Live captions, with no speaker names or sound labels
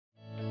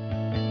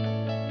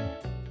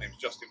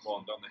Justin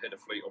Wand. I'm the Head of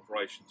Fleet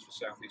Operations for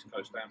South East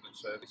Coast Ambulance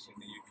Service in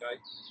the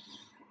UK.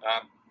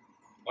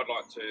 I'd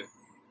like to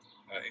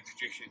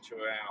introduce you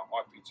to our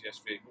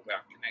IPTS vehicle,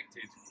 our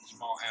connected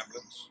smart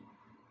ambulance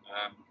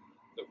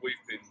that we've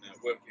been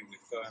working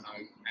with Furno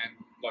and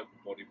local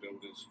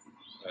bodybuilders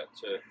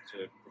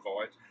to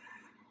provide.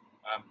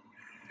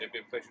 It'd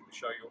be a pleasure to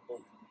show you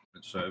aboard.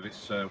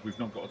 Service. We've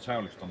not got a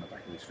tail lift on the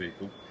back of this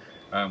vehicle.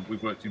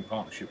 We've worked in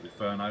partnership with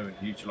Furno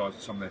and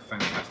utilised some of their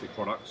fantastic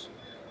products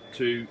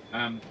to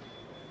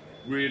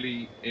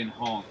really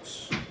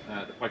enhance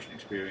the patient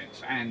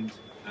experience and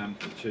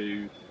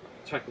to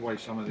take away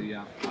some of the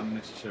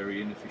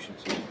unnecessary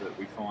inefficiencies that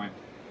we find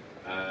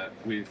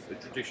with the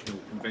traditional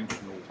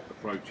conventional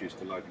approaches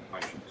to loading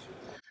patients.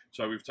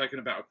 So we've taken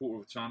about a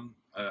quarter of a tonne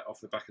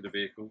off the back of the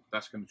vehicle.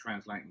 That's going to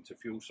translate into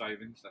fuel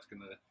savings. That's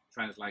going to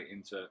translate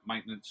into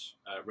maintenance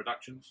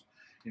reductions.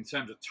 In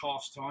terms of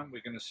task time,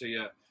 we're going to see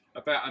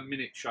about a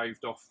minute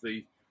shaved off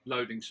the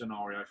loading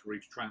scenario for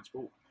each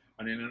transport.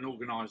 And in an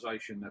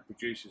organisation that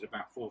produces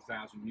about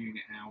 4,000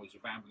 unit hours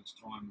of ambulance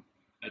time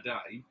a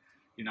day,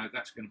 you know,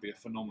 that's going to be a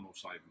phenomenal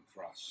saving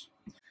for us.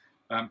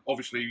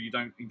 Obviously, you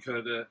don't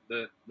incur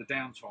the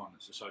downtime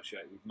that's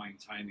associated with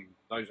maintaining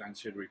those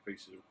ancillary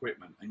pieces of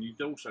equipment, and you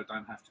also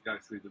don't have to go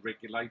through the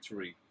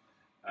regulatory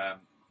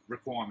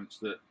requirements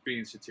that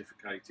being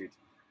certificated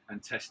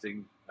and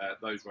testing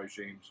those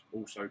regimes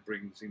also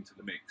brings into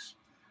the mix.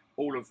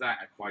 All of that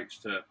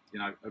equates to, you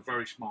know, a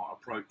very smart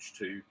approach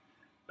to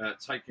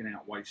taking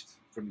out waste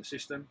from the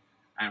system,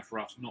 and for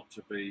us not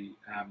to be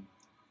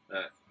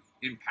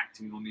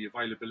impacting on the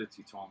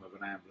availability time of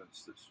an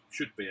ambulance that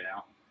should be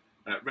out,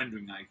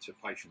 rendering aid to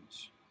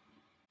patients.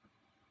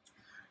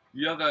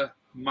 The other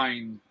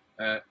main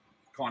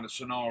kind of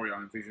scenario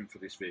and vision for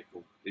this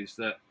vehicle is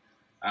that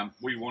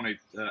we wanted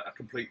a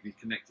completely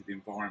connected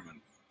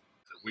environment.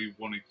 We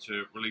wanted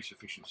to release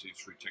efficiencies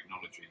through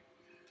technology.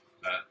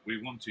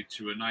 We wanted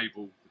to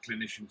enable the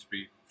clinician to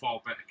be far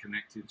better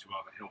connected to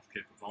other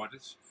healthcare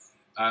providers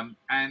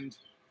and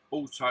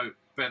also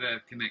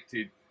better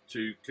connected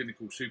to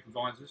clinical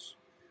supervisors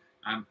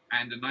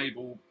and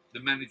enable the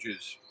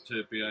managers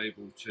to be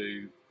able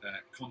to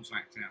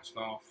contact our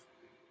staff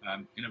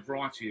in a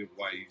variety of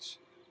ways,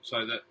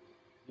 so that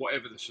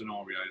whatever the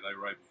scenario, they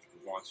were able to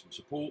provide some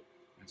support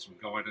and some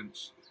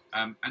guidance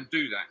and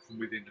do that from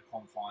within the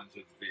confines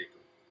of the vehicle.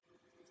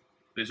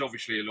 There's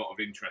obviously a lot of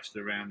interest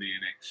around the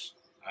NX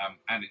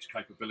and its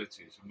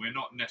capabilities, and we're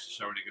not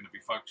necessarily going to be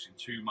focusing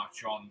too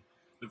much on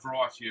the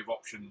variety of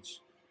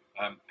options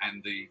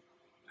and the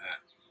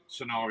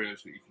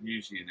scenarios that you can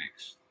use the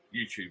NX.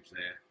 YouTube's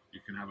there,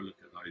 you can have a look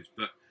at those,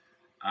 but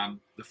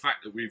the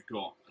fact that we've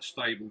got a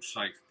stable,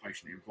 safe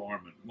patient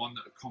environment, one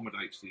that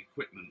accommodates the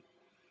equipment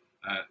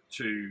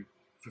to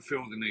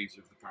fulfil the needs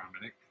of the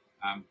paramedic,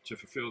 to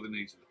fulfil the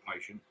needs of the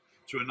patient,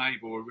 to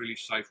enable a really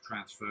safe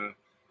transfer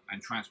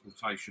and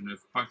transportation of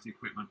both the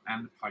equipment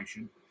and the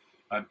patient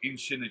in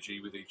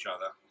synergy with each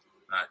other,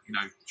 you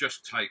know,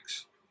 just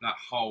takes that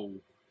whole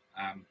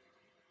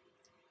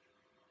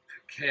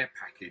care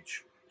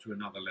package to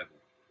another level.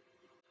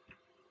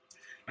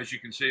 As you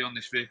can see on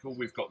this vehicle,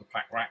 we've got the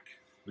pack rack,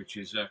 which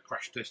is a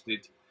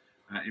crash-tested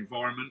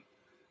environment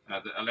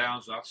that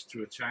allows us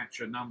to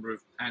attach a number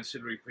of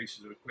ancillary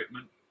pieces of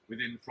equipment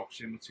within the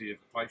proximity of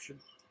the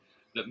patient.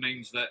 That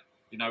means that,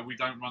 you know, we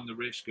don't run the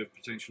risk of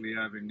potentially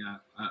having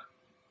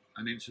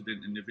an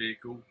incident in the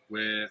vehicle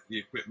where the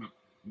equipment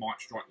might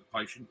strike the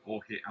patient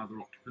or hit other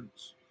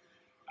occupants.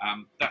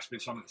 That's been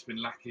something that's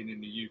been lacking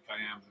in the UK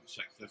ambulance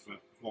sector for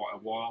quite a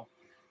while.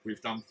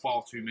 We've done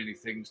far too many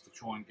things to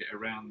try and get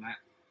around that.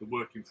 The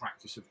working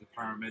practice of the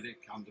paramedic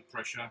under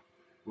pressure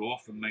will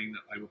often mean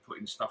that they were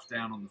putting stuff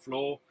down on the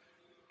floor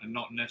and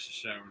not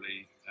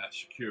necessarily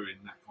securing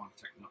that kind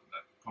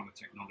of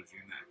technology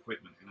and that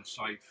equipment in a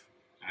safe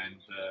and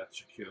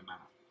secure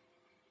manner.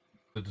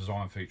 The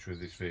design feature of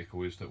this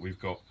vehicle is that we've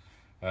got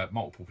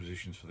multiple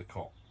positions for the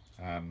cot.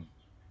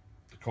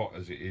 The cot,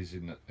 as it is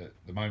at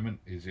the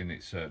moment, is in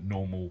its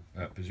normal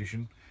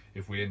position.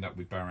 If we end up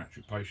with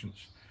bariatric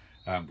patients,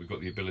 we've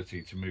got the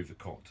ability to move the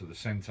cot to the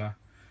centre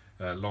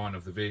line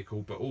of the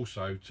vehicle, but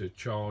also to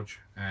charge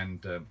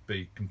and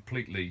be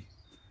completely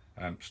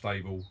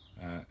stable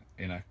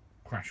in a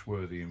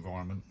crash-worthy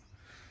environment.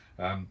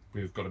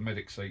 We've got a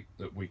medic seat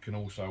that we can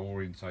also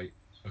orientate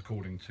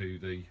according to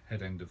the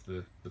head end of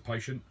the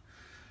patient.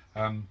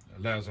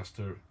 Allows us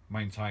to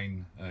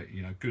maintain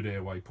you know, good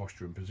airway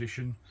posture and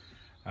position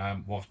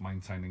whilst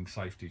maintaining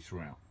safety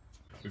throughout.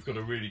 We've got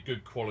a really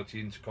good quality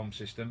intercom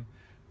system,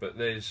 but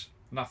there's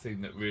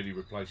nothing that really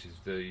replaces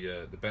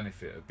the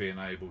benefit of being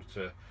able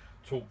to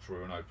talk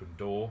through an open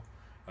door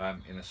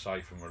in a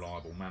safe and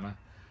reliable manner.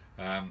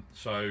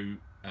 So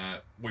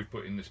we've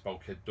put in this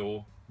bulkhead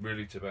door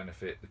really to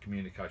benefit the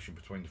communication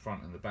between the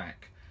front and the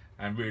back,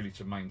 and really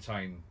to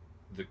maintain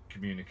the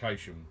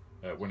communication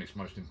when it's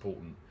most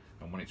important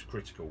and when it's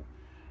critical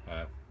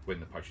when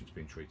the patient's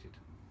being treated.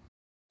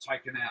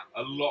 Taken out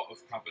a lot of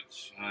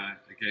cupboards.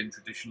 Again,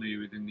 traditionally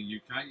within the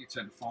UK, you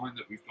tend to find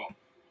that we've got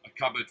a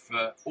cupboard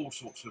for all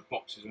sorts of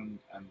boxes and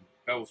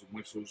bells and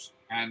whistles,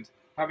 and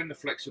having the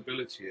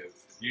flexibility of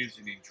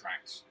using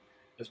Intracts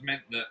has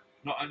meant that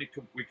not only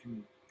can we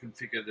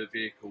configure the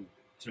vehicle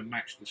to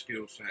match the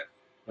skill set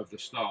of the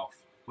staff,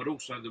 but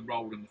also the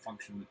role and the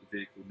function that the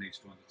vehicle needs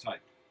to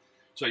undertake.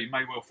 So you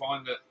may well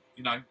find that,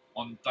 you know,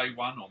 on day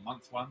one or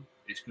month one,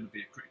 it's going to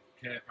be a critical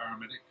care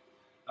paramedic.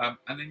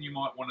 And then you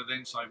might want to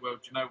then say, well,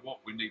 do you know what?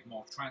 We need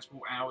more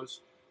transport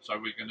hours, so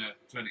we're going to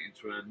turn it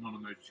into a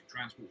non-emergency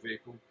transport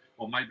vehicle,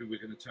 or maybe we're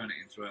going to turn it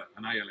into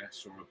an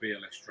ALS or a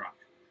BLS truck,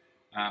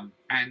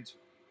 and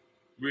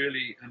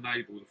really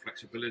enable the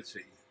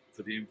flexibility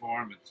for the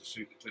environment to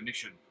suit the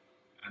clinician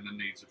and the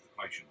needs of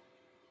the patient.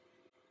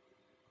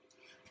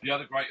 The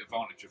other great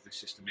advantage of this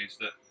system is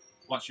that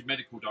once your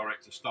medical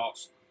director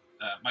starts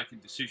making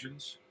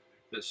decisions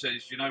that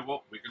says, you know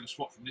what, we're going to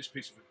swap from this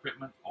piece of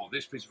equipment or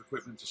this piece of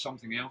equipment to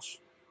something else,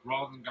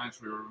 rather than going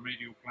through a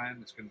remedial plan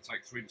that's going to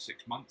take 3 to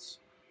 6 months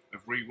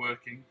of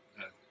reworking,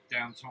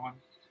 downtime,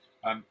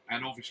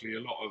 and obviously a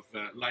lot of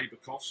labour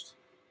cost,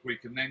 we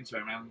can then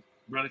turn around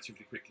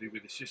relatively quickly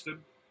with the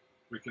system.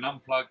 We can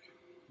unplug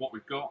what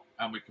we've got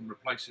and we can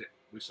replace it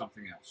with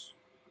something else.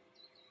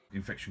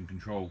 Infection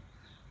control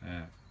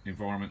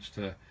environments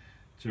to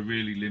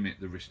really limit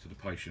the risk to the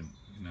patient.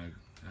 You know,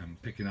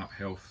 picking up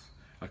health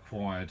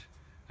acquired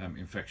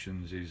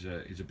infections is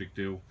a big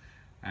deal,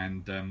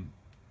 and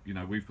you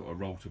know, we've got a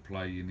role to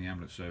play in the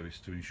ambulance service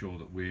to ensure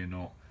that we're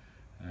not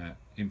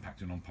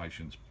impacting on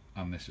patients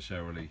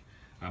unnecessarily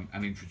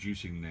and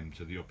introducing them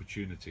to the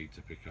opportunity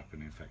to pick up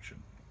an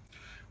infection.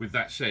 With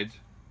that said,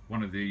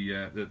 one of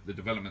the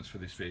developments for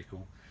this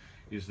vehicle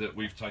is that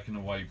we've taken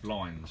away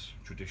blinds.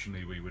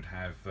 Traditionally we would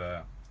have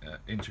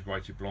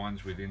integrated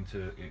blinds within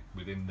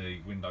the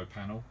window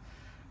panel.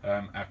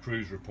 Our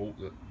crews report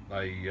that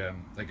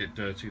they get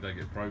dirty, they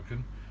get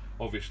broken.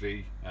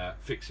 Obviously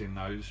fixing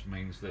those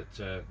means that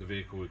the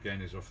vehicle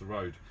again is off the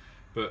road,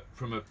 but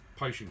from a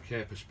patient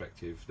care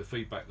perspective, the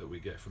feedback that we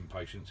get from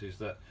patients is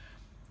that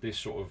this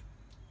sort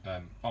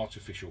of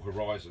artificial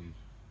horizon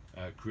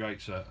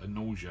creates a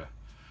nausea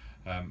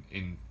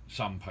in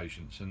some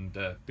patients, and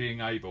being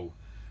able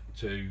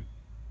to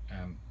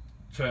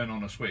turn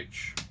on a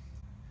switch,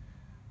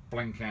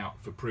 blank out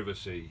for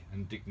privacy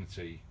and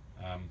dignity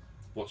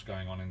what's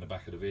going on in the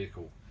back of the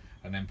vehicle,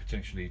 and then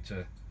potentially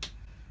to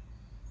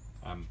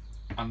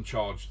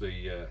uncharge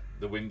the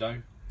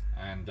window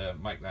and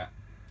make that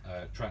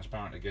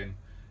transparent again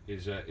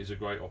is a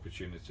great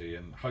opportunity,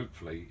 and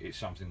hopefully it's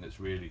something that's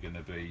really going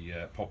to be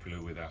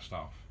popular with our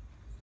staff.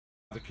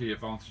 The key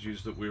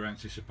advantages that we're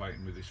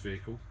anticipating with this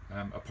vehicle,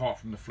 apart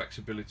from the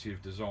flexibility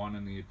of design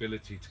and the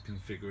ability to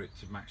configure it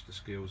to match the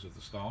skills of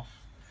the staff,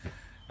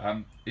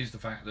 is the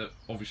fact that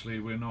obviously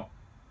we're not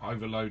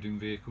overloading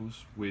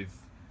vehicles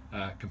with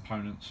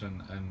components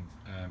and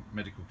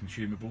medical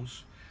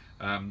consumables,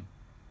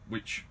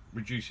 which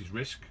reduces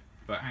risk,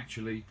 but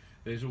actually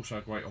there's also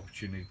a great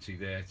opportunity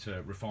there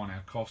to refine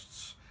our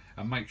costs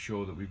and make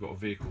sure that we've got a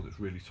vehicle that's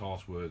really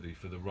task worthy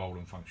for the role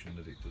and function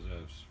that it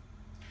deserves.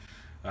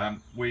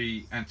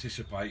 We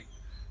anticipate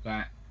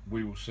that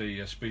we will see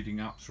a speeding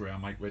up through our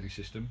make ready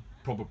system,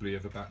 probably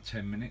of about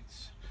 10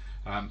 minutes,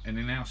 and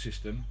in our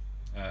system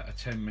a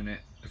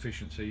 10-minute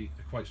efficiency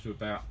equates to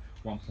about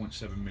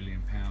 £1.7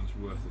 million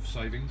worth of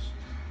savings,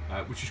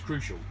 which is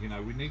crucial. You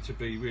know, we need to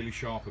be really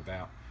sharp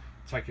about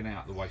taking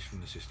out the waste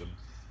from the system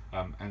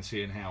and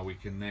seeing how we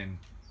can then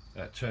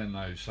turn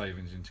those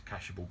savings into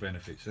cashable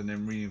benefits and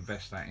then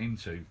reinvest that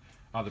into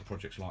other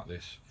projects like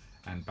this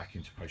and back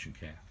into patient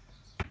care.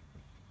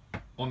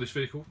 On this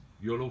vehicle,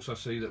 you'll also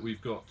see that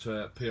we've got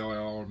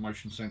PIR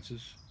motion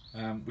sensors.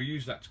 We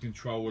use that to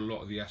control a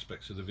lot of the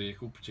aspects of the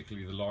vehicle,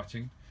 particularly the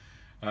lighting.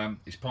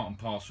 It's part and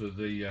parcel of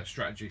the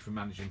strategy for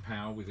managing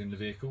power within the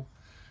vehicle.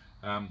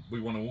 We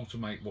want to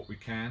automate what we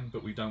can,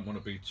 but we don't want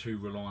to be too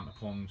reliant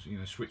upon, you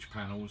know, switch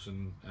panels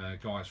and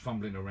guys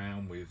fumbling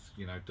around with,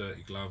 you know,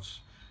 dirty gloves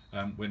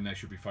when they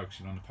should be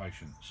focusing on the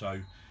patient. So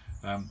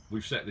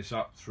we've set this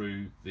up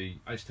through the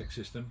AceTech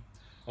system,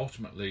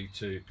 ultimately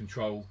to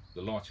control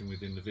the lighting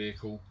within the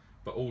vehicle,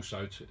 but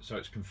also so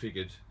it's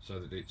configured so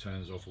that it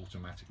turns off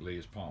automatically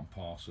as part and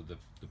parcel of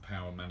the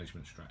power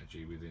management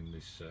strategy within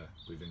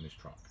this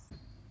truck.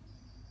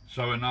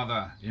 So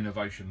another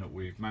innovation that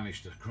we've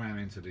managed to cram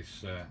into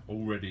this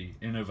already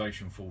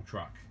innovation full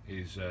truck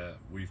is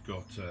we've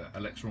got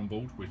Alexa on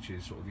board, which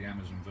is sort of the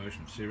Amazon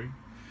version of Siri.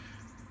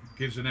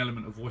 Gives an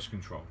element of voice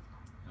control,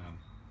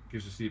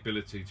 gives us the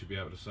ability to be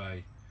able to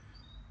say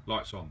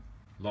lights on,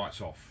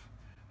 lights off,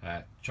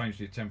 change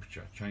the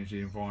temperature, change the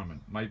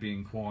environment, maybe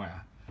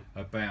inquire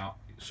about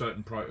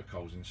certain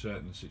protocols in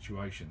certain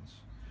situations,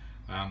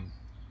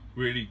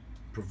 really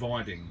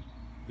providing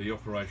the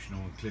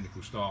operational and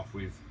clinical staff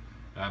with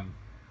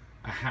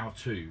a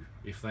how-to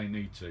if they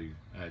need to,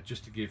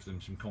 just to give them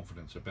some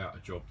confidence about a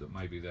job that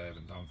maybe they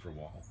haven't done for a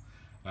while,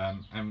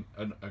 and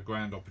a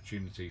grand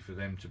opportunity for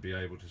them to be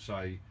able to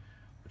say,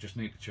 I just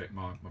need to check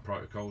my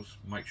protocols,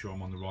 make sure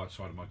I'm on the right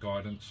side of my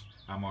guidance,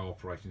 am I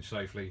operating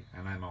safely,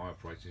 and am I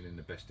operating in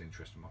the best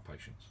interest of my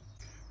patients.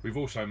 We've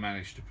also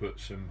managed to put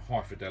some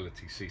high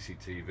fidelity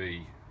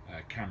CCTV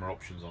camera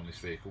options on this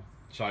vehicle,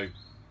 so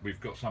we've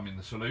got some in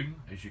the saloon,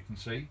 as you can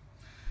see.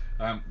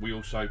 We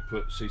also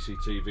put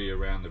CCTV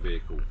around the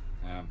vehicle.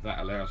 That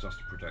allows us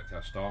to protect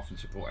our staff and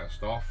support our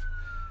staff,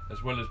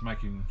 as well as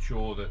making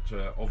sure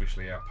that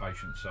obviously our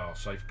patients are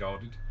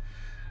safeguarded.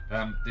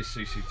 This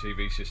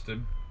CCTV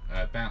system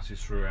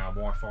bounces through our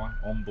Wi-Fi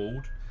on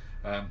board.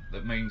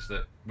 That means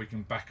that we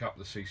can back up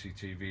the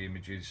CCTV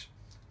images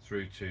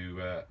through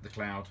to the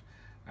cloud,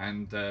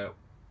 and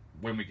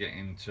when we get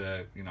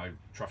into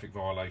traffic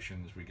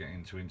violations, we get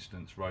into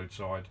incidents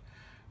roadside,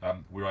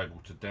 we're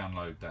able to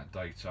download that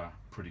data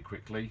pretty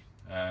quickly.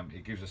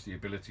 It gives us the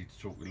ability to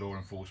talk with law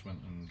enforcement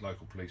and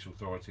local police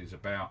authorities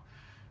about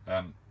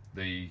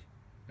the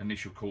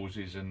initial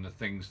causes and the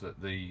things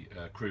that the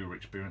crew were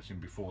experiencing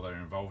before they were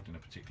involved in a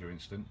particular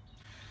incident.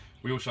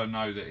 We also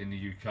know that in the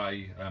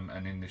UK,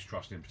 and in this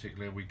trust in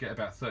particular, we get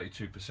about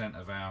 32%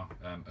 of our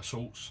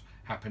assaults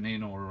happen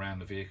in or around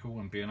the vehicle,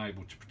 and being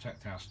able to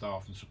protect our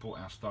staff and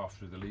support our staff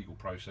through the legal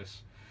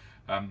process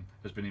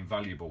has been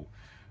invaluable,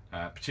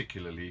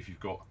 particularly if you've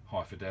got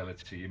high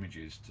fidelity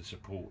images to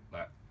support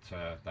that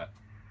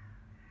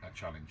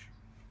challenge.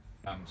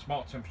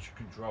 Smart temperature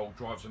control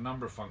drives a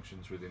number of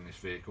functions within this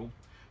vehicle.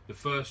 The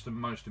first and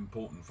most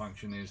important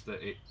function is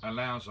that it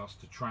allows us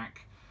to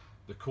track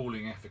the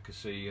cooling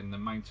efficacy and the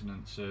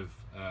maintenance of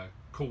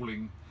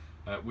cooling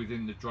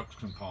within the drugs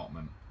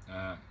compartment.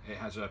 It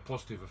has a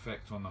positive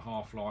effect on the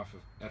half-life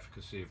of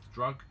efficacy of the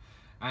drug,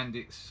 and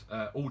it's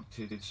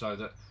audited so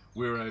that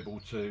we're able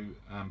to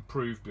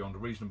prove beyond a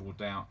reasonable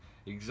doubt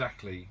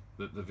exactly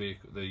that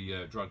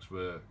the drugs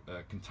were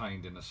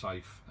contained in a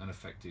safe and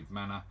effective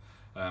manner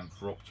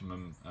for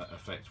optimum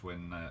effect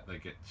when they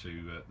get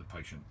to the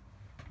patient.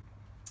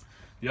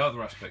 The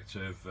other aspect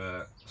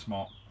of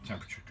smart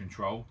temperature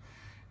control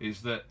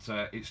is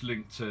that it's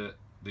linked to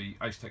the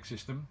ACE-TEC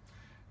system.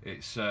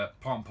 It's part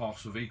and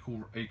parcel of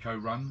Eco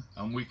Run,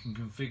 and we can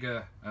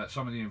configure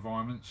some of the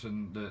environments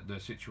and the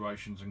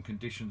situations and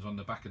conditions on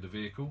the back of the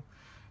vehicle,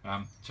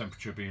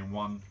 temperature being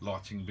one,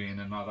 lighting being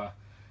another,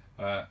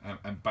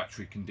 and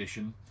battery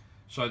condition,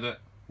 so that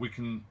we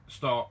can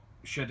start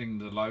shedding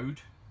the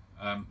load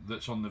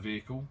that's on the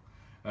vehicle.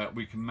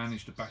 We can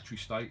manage the battery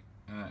state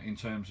in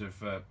terms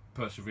of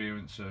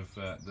perseverance of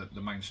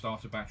the main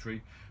starter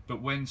battery,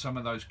 but when some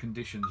of those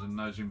conditions and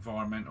those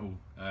environmental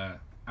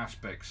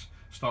aspects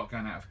start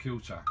going out of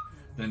kilter,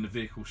 then the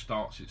vehicle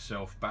starts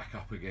itself back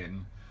up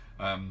again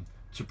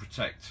to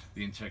protect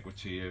the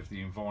integrity of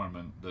the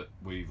environment that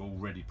we've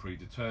already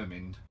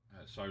predetermined.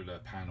 Solar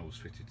panels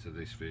fitted to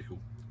this vehicle.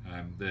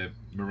 They're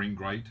marine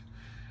grade,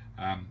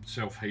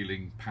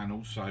 self-healing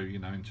panels, so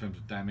in terms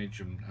of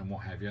damage and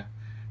what have you,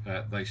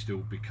 they still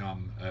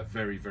become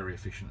very, very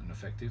efficient and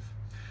effective.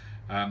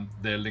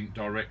 They're linked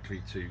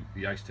directly to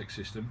the ACE-TEC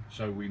system,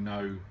 so we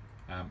know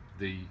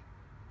the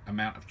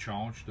amount of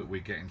charge that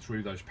we're getting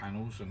through those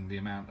panels and the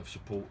amount of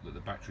support that the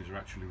batteries are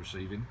actually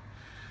receiving.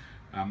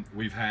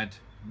 We've had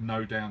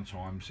no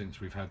downtime since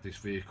we've had this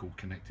vehicle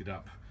connected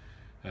up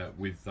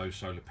with those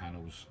solar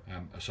panels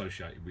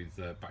associated with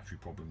battery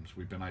problems.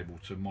 We've been able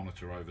to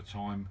monitor over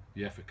time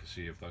the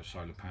efficacy of those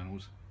solar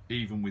panels,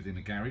 even within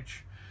a garage,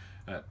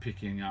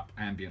 picking up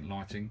ambient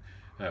lighting.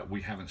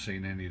 We haven't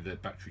seen any of the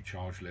battery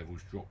charge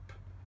levels drop.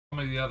 Some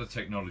of the other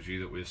technology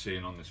that we're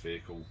seeing on this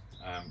vehicle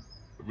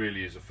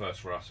really is a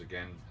first for us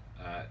again.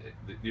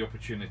 The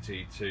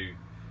opportunity to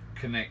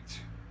connect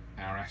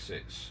our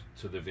assets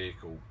to the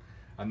vehicle,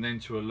 and then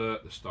to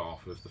alert the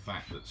staff of the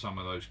fact that some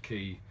of those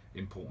key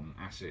important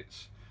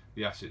assets,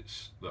 the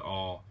assets that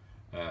are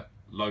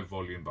low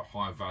volume but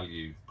high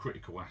value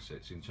critical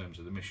assets in terms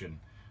of the mission,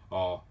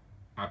 are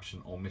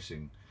absent or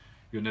missing.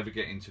 You'll never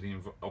get into the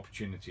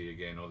opportunity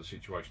again, or the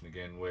situation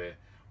again, where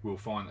we'll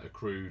find that a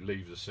crew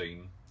leaves a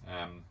scene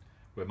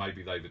where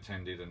maybe they've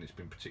attended and it's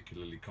been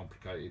particularly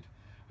complicated,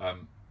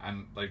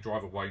 and they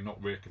drive away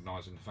not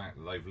recognising the fact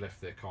that they've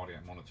left their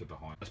cardiac monitor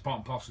behind. As part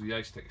and parcel of the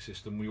ACE-TEC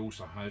system, we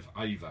also have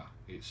AVA.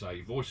 It's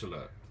a voice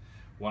alert.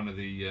 One of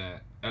the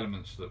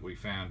elements that we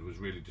found was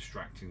really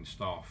distracting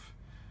staff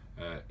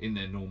in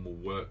their normal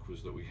work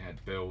was that we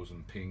had bells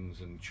and pings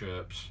and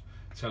chirps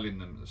telling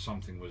them that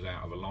something was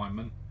out of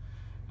alignment.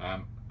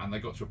 And they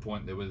got to a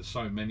point, there were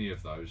so many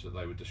of those that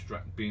they were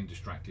being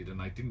distracted, and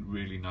they didn't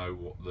really know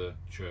what the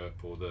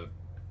chirp or the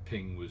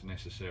ping was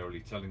necessarily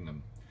telling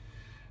them.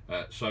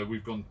 So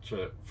we've gone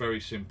to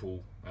very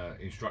simple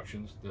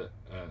instructions that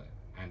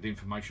and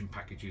information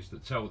packages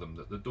that tell them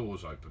that the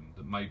door's open,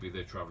 that maybe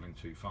they're travelling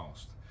too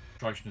fast.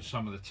 Demonstration of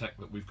some of the tech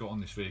that we've got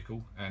on this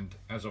vehicle, and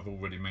as I've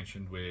already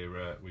mentioned,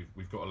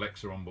 we've got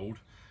Alexa on board.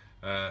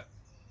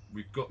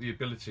 We've got the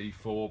ability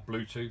for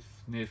Bluetooth,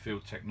 near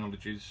field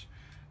technologies,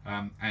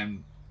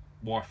 and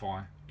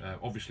Wi-Fi,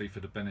 obviously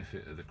for the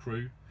benefit of the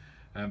crew,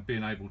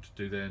 being able to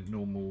do their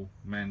normal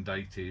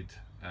mandated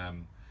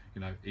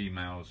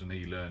emails and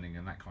e-learning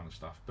and that kind of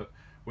stuff. But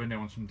when they're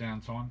on some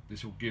downtime,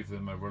 this will give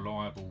them a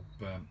reliable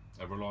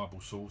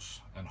source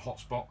and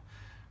hotspot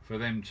for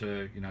them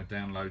to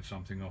download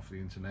something off the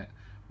internet,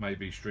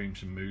 maybe stream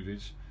some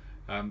movies,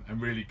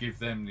 and really give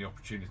them the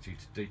opportunity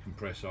to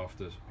decompress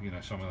after, you know,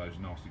 some of those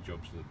nasty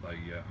jobs that they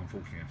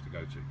unfortunately have to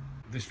go to.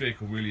 This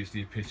vehicle really is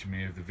the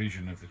epitome of the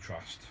vision of the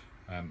trust,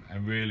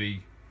 and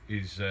really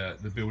is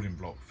the building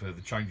block for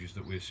the changes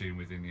that we're seeing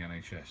within the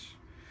NHS.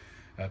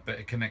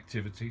 Better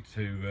connectivity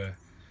to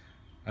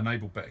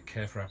enable better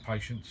care for our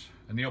patients,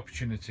 and the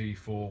opportunity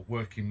for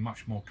working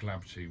much more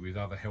collaboratively with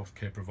other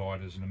healthcare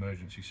providers and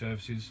emergency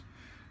services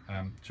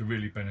to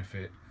really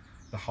benefit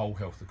the whole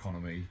health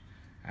economy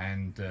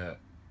and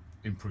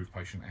improve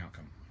patient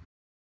outcome.